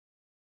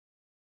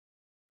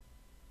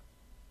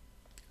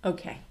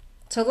Okay,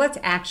 so let's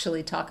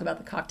actually talk about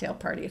the cocktail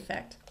party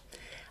effect.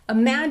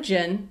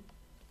 Imagine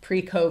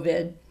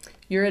pre-COVID,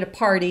 you're at a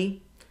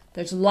party,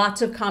 there's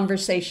lots of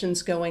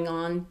conversations going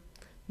on.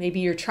 Maybe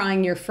you're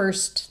trying your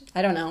first,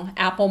 I don't know,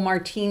 apple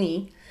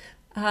martini,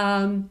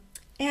 and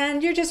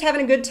you're just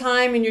having a good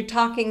time and you're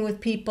talking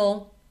with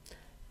people.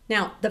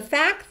 Now, the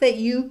fact that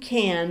you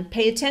can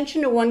pay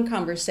attention to one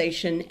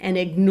conversation and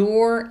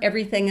ignore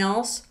everything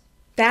else,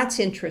 that's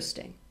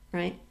interesting,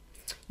 right?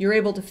 You're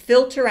able to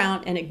filter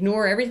out and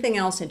ignore everything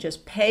else and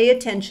just pay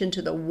attention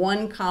to the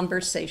one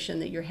conversation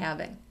that you're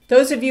having.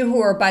 Those of you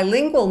who are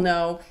bilingual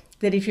know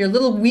that if you're a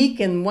little weak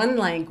in one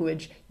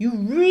language, you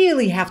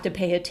really have to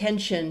pay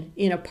attention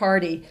in a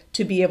party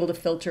to be able to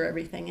filter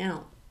everything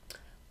out.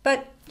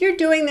 But you're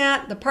doing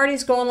that, the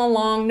party's going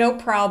along, no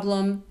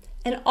problem,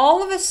 and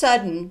all of a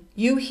sudden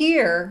you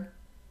hear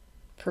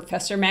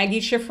Professor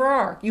Maggie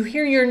Shafrar. You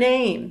hear your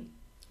name.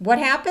 What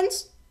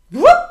happens?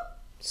 Whoop!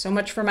 So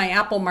much for my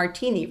apple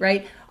martini,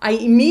 right? I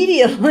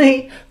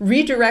immediately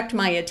redirect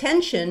my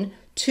attention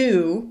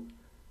to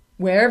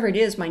wherever it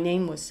is my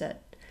name was said.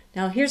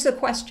 Now, here's the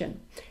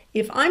question.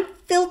 If I'm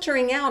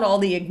filtering out all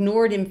the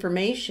ignored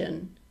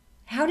information,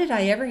 how did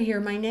I ever hear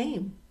my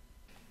name?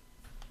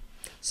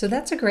 So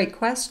that's a great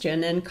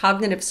question, and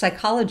cognitive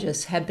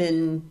psychologists have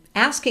been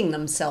asking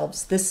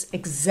themselves this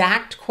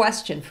exact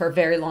question for a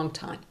very long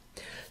time.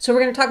 So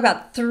we're going to talk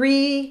about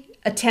 3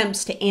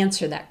 attempts to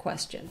answer that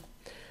question.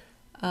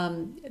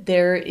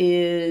 There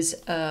is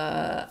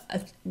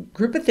a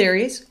group of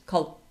theories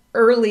called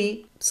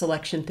early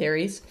selection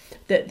theories.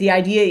 The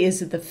idea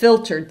is that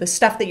the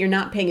stuff that you're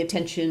not paying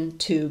attention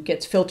to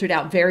gets filtered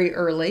out very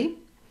early.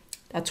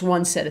 That's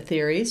one set of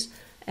theories.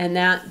 And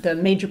that the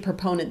major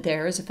proponent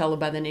there is a fellow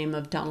by the name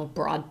of Donald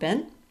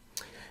Broadbent.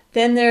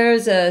 Then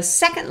there's a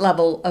second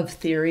level of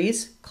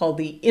theories called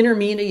the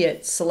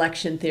intermediate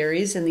selection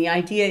theories. And the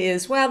idea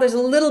is, well, there's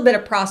a little bit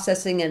of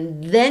processing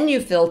and then you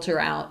filter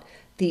out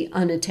the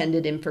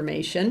unattended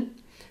information.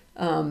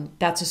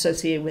 That's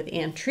associated with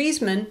Ann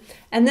Treisman.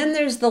 And then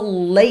there's the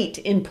late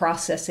in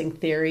processing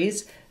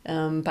theories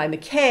by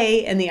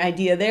McKay. And the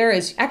idea there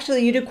is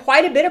actually you do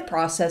quite a bit of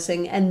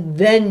processing and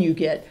then you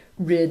get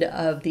rid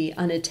of the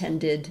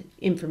unattended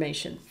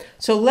information.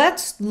 So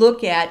let's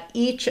look at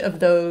each of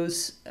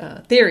those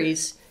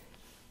theories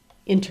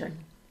in turn.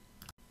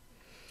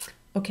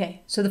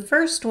 Okay, so the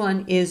first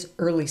one is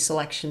early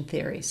selection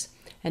theories.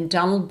 And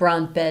Donald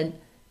Broadbent,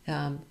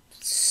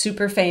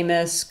 super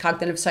famous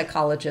cognitive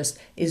psychologist,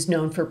 is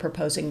known for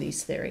proposing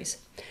these theories.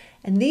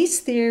 And these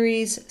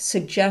theories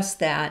suggest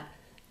that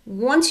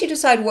once you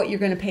decide what you're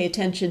going to pay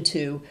attention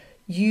to,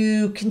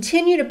 you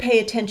continue to pay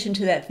attention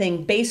to that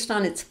thing based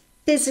on its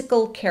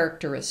physical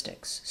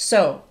characteristics.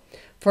 So,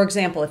 for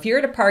example, if you're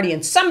at a party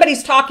and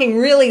somebody's talking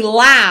really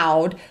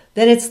loud,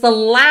 then it's the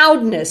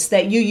loudness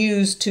that you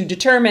use to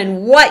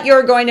determine what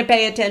you're going to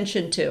pay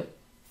attention to.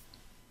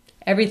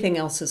 Everything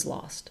else is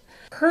lost.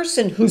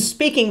 Person who's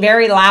speaking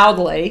very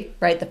loudly,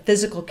 right, the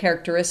physical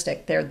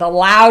characteristic there, the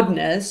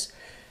loudness,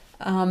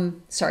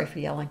 sorry for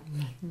yelling,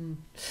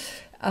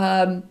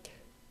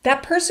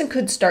 that person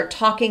could start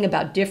talking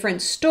about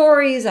different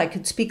stories. I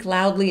could speak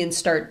loudly and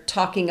start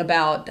talking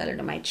about, I don't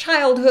know, my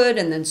childhood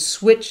and then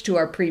switch to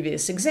our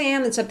previous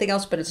exam and something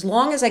else. But as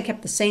long as I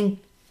kept the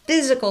same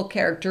physical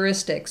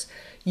characteristics,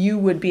 you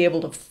would be able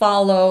to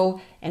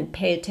follow and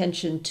pay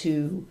attention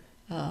to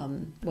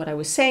what I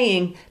was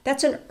saying.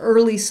 That's an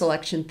early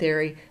selection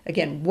theory.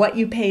 Again, what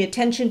you pay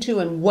attention to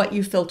and what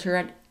you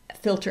filter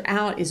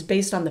out is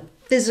based on the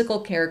physical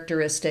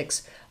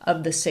characteristics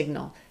of the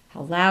signal.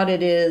 How loud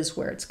it is,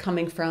 where it's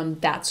coming from,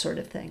 that sort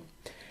of thing.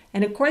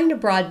 And according to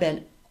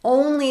Broadbent,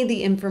 only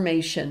the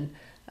information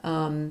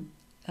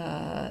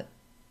that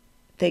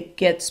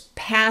gets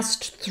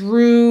passed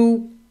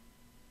through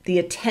the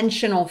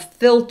attentional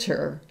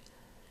filter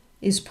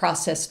is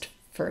processed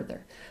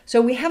further.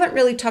 So we haven't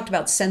really talked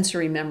about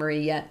sensory memory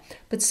yet,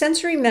 but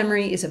sensory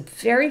memory is a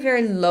very,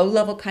 very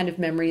low-level kind of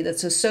memory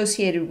that's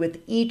associated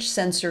with each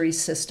sensory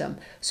system.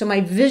 So my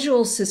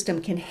visual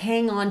system can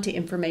hang on to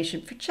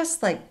information for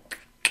just like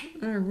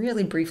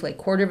really briefly,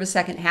 1/4 of a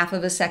second, 1/2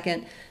 of a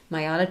second.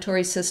 My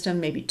auditory system,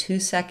 maybe 2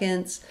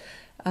 seconds.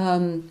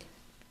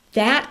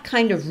 That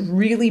kind of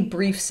really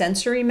brief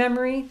sensory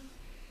memory,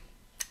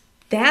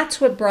 that's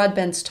what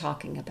Broadbent's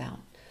talking about.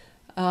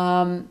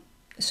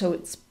 So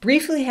it's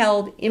briefly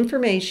held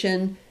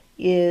information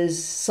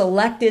is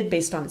selected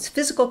based on its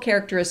physical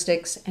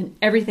characteristics and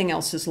everything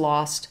else is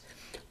lost.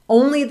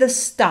 Only the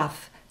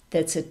stuff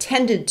that's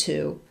attended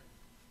to,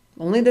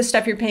 only the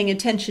stuff you're paying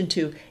attention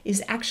to,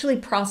 is actually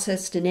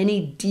processed in any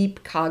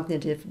deep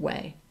cognitive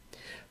way.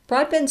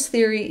 Broadbent's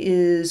theory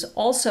is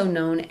also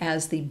known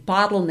as the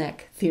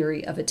bottleneck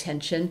theory of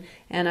attention,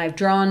 and I've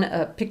drawn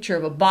a picture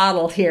of a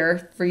bottle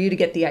here for you to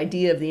get the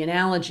idea of the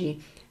analogy.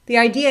 The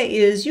idea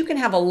is you can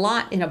have a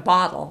lot in a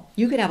bottle.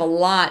 You can have a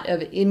lot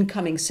of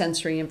incoming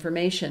sensory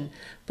information,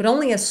 but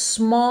only a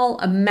small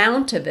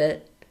amount of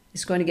it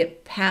is going to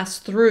get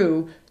passed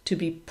through to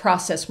be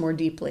processed more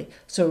deeply.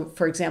 So,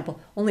 for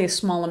example, only a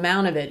small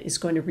amount of it is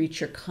going to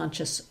reach your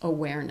conscious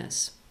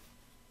awareness.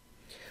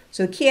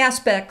 So the key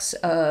aspects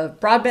of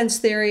Broadbent's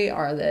theory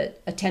are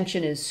that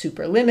attention is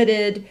super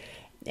limited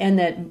and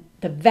that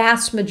the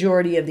vast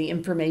majority of the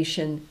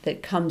information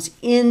that comes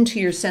into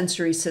your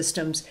sensory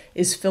systems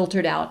is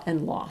filtered out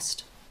and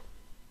lost.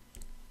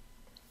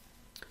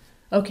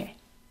 Okay,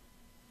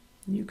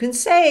 you can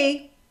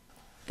say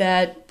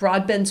that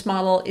Broadbent's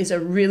model is a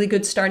really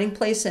good starting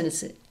place,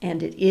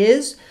 and it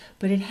is,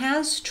 but it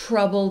has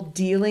trouble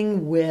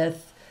dealing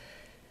with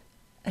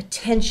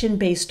attention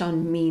based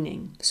on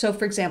meaning. So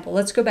for example,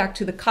 let's go back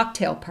to the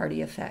cocktail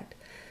party effect.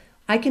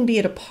 I can be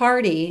at a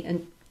party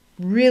and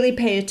really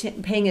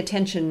paying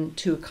attention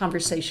to a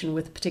conversation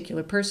with a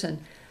particular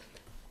person.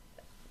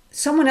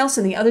 Someone else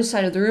on the other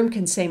side of the room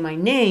can say my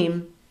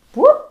name.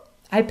 Whoop!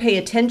 I pay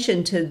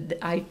attention to,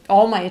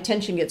 all my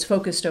attention gets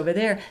focused over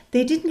there.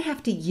 They didn't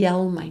have to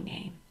yell my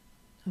name,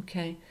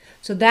 okay?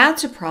 So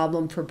that's a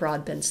problem for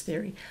Broadbent's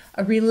theory.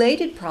 A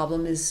related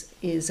problem is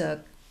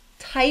a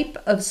type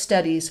of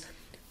studies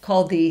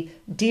called the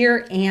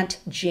Dear Aunt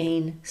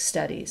Jane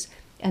studies.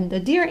 And the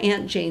Dear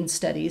Aunt Jane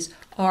studies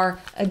are,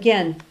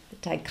 again,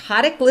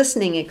 dichotic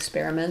listening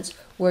experiments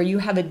where you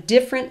have a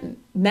different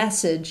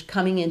message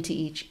coming into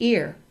each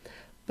ear.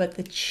 But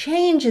the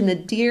change in the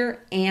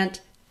Dear Aunt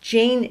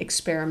Jane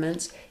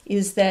experiments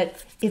is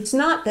that it's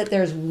not that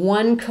there's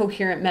one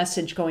coherent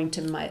message going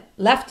to my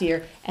left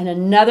ear and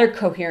another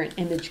coherent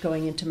image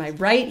going into my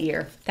right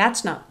ear.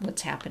 That's not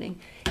what's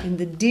happening. In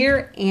the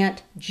Dear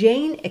Aunt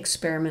Jane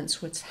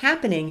experiments, what's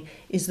happening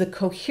is the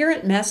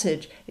coherent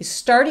message is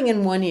starting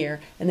in one ear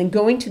and then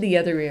going to the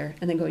other ear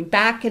and then going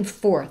back and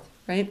forth,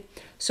 right?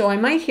 So I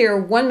might hear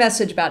one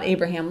message about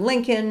Abraham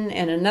Lincoln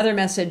and another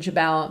message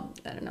about,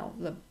 I don't know,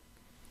 the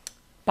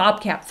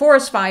Bobcat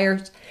forest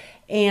fires,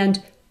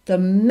 and the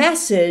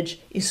message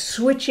is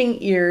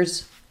switching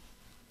ears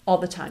all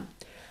the time.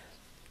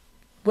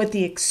 What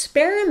the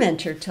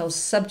experimenter tells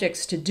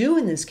subjects to do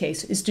in this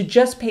case is to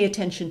just pay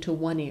attention to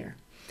one ear.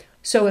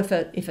 So if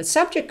a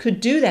subject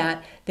could do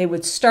that, they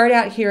would start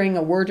out hearing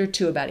a word or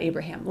two about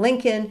Abraham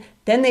Lincoln,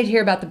 then they'd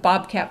hear about the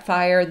Bobcat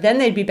fire, then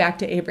they'd be back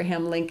to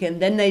Abraham Lincoln,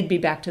 then they'd be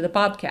back to the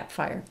Bobcat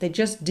fire. They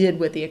just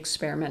did what the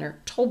experimenter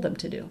told them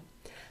to do.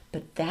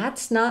 But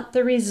that's not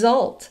the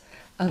result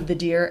of the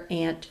Dear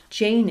Aunt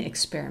Jane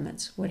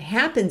experiments. What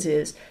happens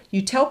is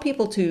you tell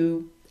people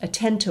to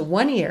attend to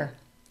one ear,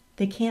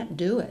 they can't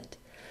do it.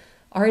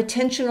 Our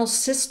attentional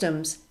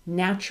systems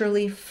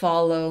naturally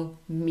follow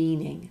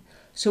meaning.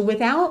 So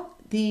without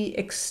the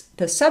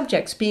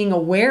subjects being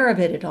aware of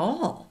it at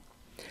all,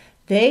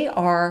 they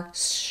are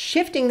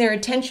shifting their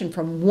attention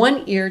from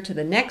one ear to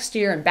the next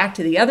ear and back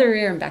to the other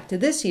ear and back to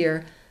this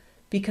ear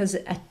because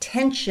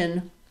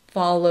attention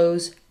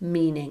follows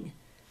meaning.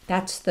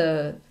 That's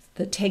the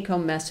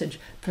take-home message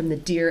from the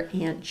Dear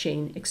Aunt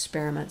Jane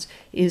experiments,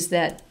 is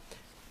that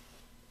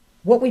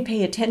what we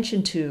pay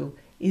attention to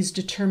is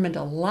determined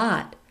a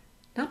lot,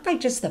 not by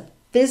just the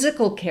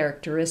physical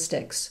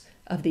characteristics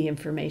of the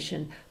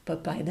information,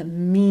 but by the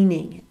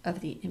meaning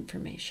of the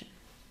information.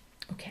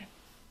 Okay.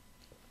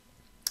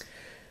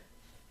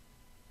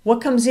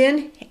 What comes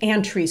in?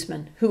 Anne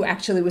Treisman, who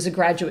actually was a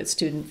graduate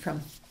student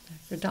from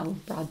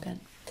Donald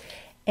Broadbent.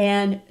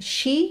 And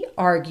she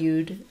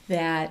argued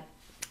that,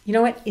 you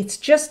know what, it's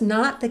just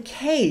not the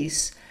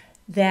case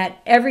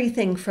that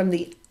everything from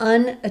the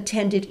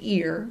unattended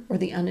ear or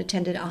the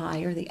unattended eye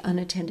or the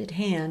unattended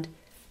hand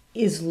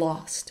is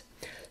lost.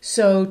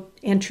 So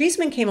Anne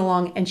Treisman came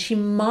along and she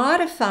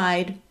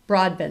modified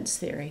Broadbent's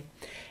theory.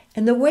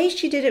 And the way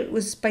she did it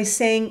was by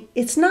saying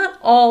it's not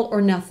all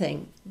or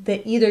nothing,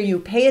 that either you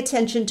pay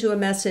attention to a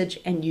message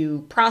and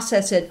you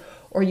process it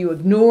or you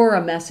ignore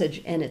a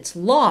message and it's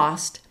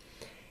lost.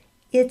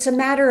 It's a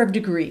matter of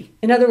degree.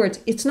 In other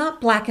words, it's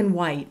not black and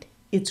white,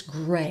 it's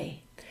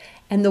gray.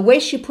 And the way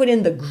she put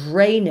in the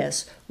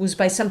grayness was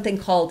by something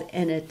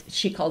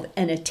she called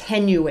an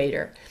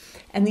attenuator.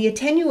 And the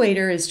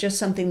attenuator is just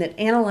something that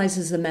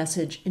analyzes the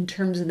message in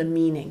terms of the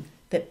meaning,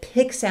 that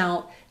picks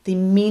out the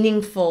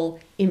meaningful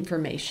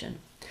information.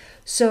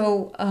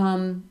 So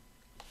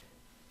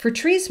for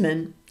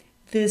Treisman,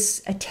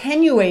 this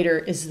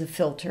attenuator is the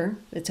filter.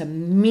 It's a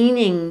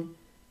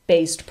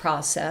meaning-based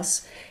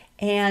process.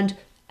 And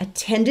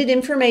attended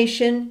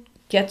information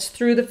gets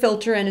through the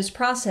filter and is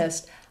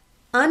processed.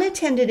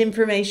 Unattended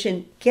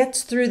information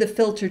gets through the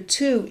filter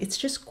too. It's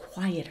just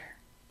quieter.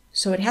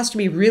 So it has to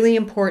be really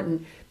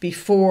important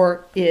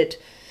before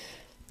it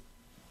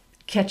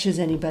catches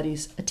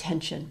anybody's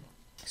attention.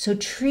 So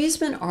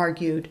Treisman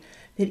argued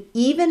that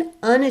even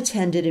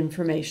unattended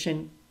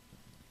information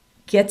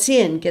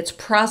gets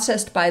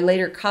processed by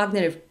later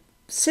cognitive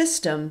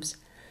systems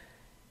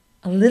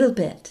a little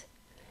bit.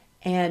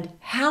 And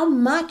how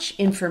much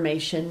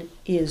information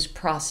is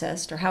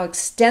processed or how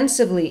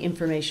extensively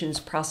information is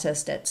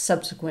processed at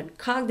subsequent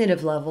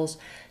cognitive levels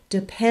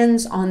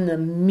depends on the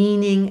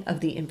meaning of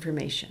the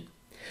information.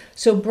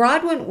 So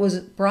Broadbent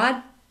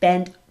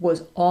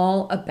was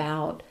all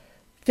about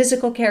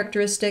physical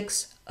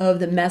characteristics of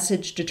the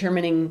message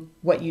determining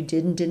what you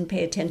did and didn't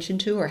pay attention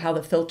to or how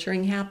the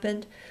filtering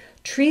happened.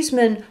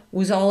 Treisman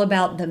was all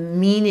about the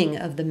meaning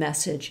of the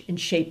message in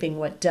shaping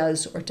what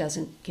does or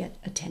doesn't get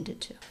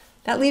attended to.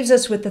 That leaves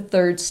us with the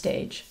third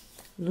stage,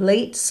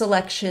 late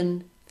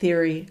selection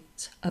theories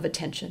of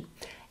attention.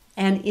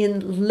 And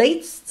in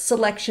late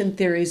selection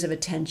theories of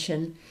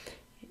attention,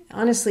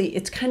 honestly,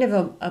 it's kind of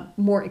a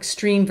more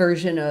extreme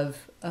version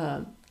of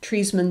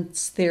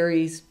Treisman's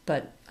theories,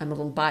 but I'm a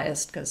little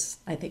biased because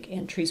I think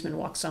Anne Treisman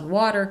walked on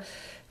water.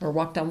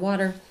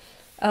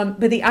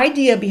 But the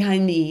idea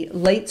behind the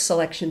late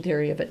selection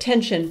theory of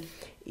attention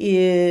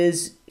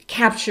is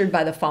captured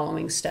by the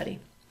following study.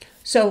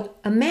 So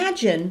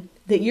imagine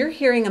that you're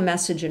hearing a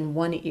message in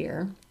one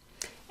ear,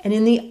 and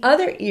in the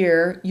other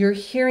ear, you're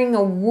hearing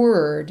a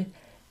word.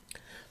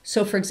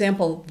 So for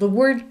example, the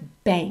word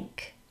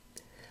bank.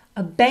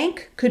 A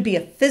bank could be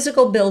a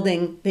physical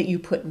building that you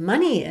put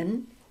money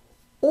in,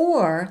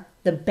 or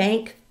a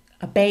bank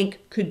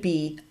could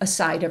be a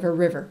side of a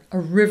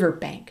river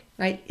bank,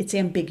 right? It's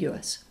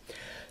ambiguous.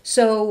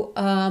 So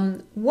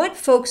what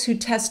folks who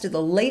tested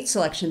the late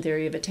selection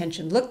theory of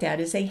attention looked at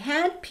is they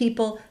had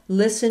people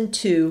listen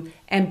to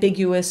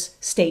ambiguous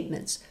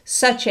statements,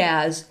 such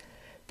as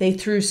they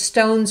threw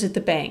stones at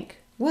the bank.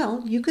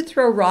 Well, you could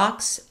throw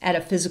rocks at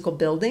a physical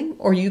building,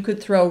 or you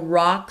could throw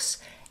rocks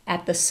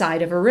at the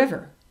side of a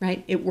river,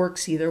 right? It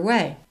works either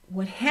way.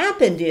 What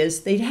happened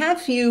is they'd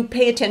have you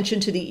pay attention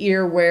to the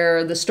ear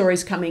where the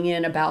story's coming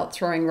in about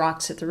throwing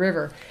rocks at the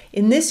river.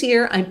 In this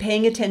ear, I'm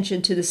paying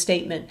attention to the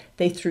statement,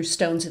 they threw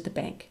stones at the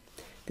bank.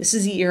 This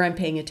is the ear I'm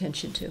paying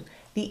attention to.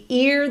 The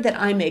ear that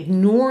I'm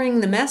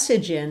ignoring the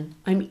message in,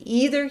 I'm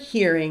either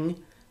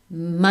hearing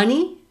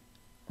money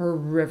or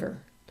river.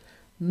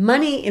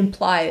 Money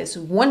implies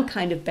one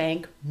kind of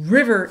bank,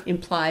 river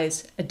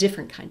implies a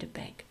different kind of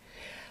bank.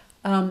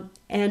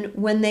 And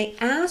when they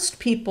asked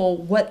people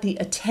what the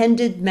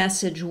attended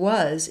message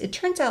was, it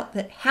turns out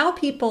that how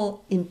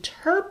people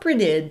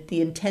interpreted the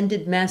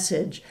intended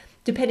message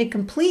depended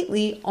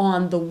completely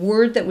on the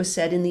word that was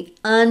said in the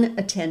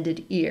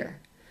unattended ear.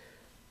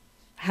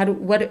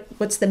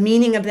 What's the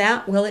meaning of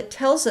that? Well, it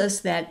tells us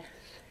that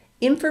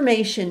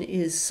information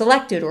is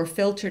selected or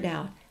filtered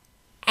out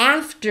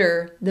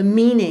after the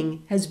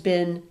meaning has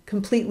been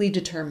completely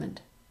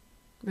determined,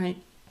 right?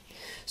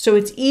 So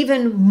it's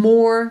even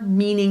more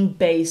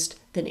meaning-based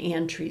than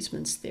Anne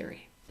Treisman's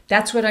theory.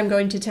 That's what I'm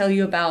going to tell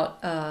you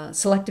about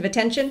selective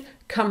attention.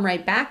 Come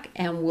right back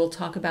and we'll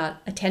talk about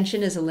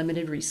attention as a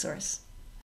limited resource.